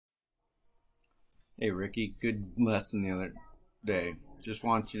Hey Ricky, good lesson the other day. Just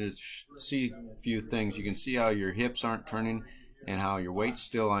want you to see a few things. You can see how your hips aren't turning and how your weight's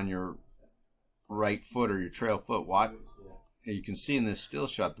still on your right foot or your trail foot. What you can see in this still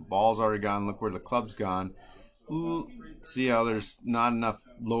shot, the ball's already gone. Look where the club's gone. Ooh, see how there's not enough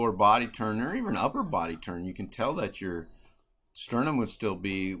lower body turn or even upper body turn. You can tell that your sternum would still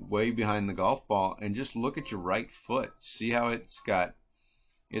be way behind the golf ball. And just look at your right foot. See how it's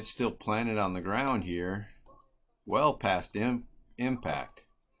still planted on the ground here, well past impact.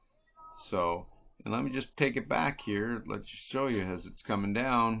 So, and let me just take it back here. Let's show you as it's coming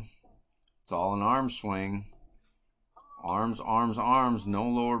down. It's all an arm swing. Arms, arms, arms, no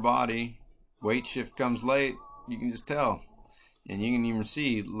lower body. Weight shift comes late. You can just tell. And you can even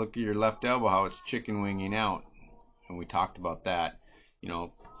see, look at your left elbow, how it's chicken winging out. And we talked about that. You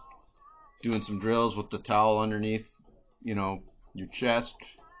know, doing some drills with the towel underneath, your chest,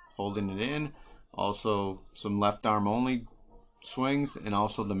 holding it in. Also some left arm only swings, and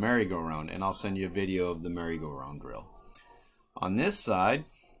also the merry-go-round, and I'll send you a video of the merry-go-round drill. On this side,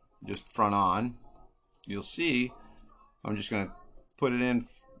 just front on, you'll see I'm just going to put it in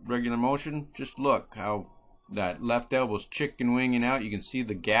regular motion. Just look how that left elbow's chicken winging out. You can see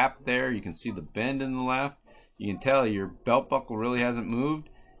the gap there. You can see the bend in the left. You can tell your belt buckle really hasn't moved,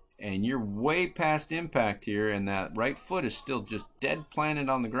 and you're way past impact here, and that right foot is still just dead planted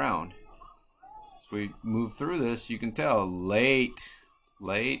on the ground. As we move through this, you can tell late,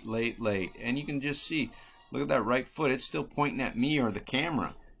 and you can just see, look at that right foot, it's still pointing at me or the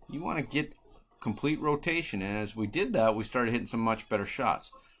camera. You want to get complete rotation, and as we did that, we started hitting some much better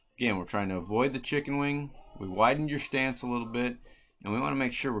shots. Again, we're trying to avoid the chicken wing. We widened your stance a little bit, and we want to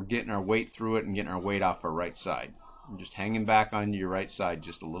make sure we're getting our weight through it and getting our weight off our right side. We're just hanging back on your right side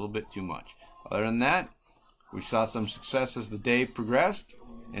just a little bit too much. Other than that, we saw some success as the day progressed,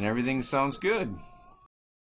 and everything sounds good.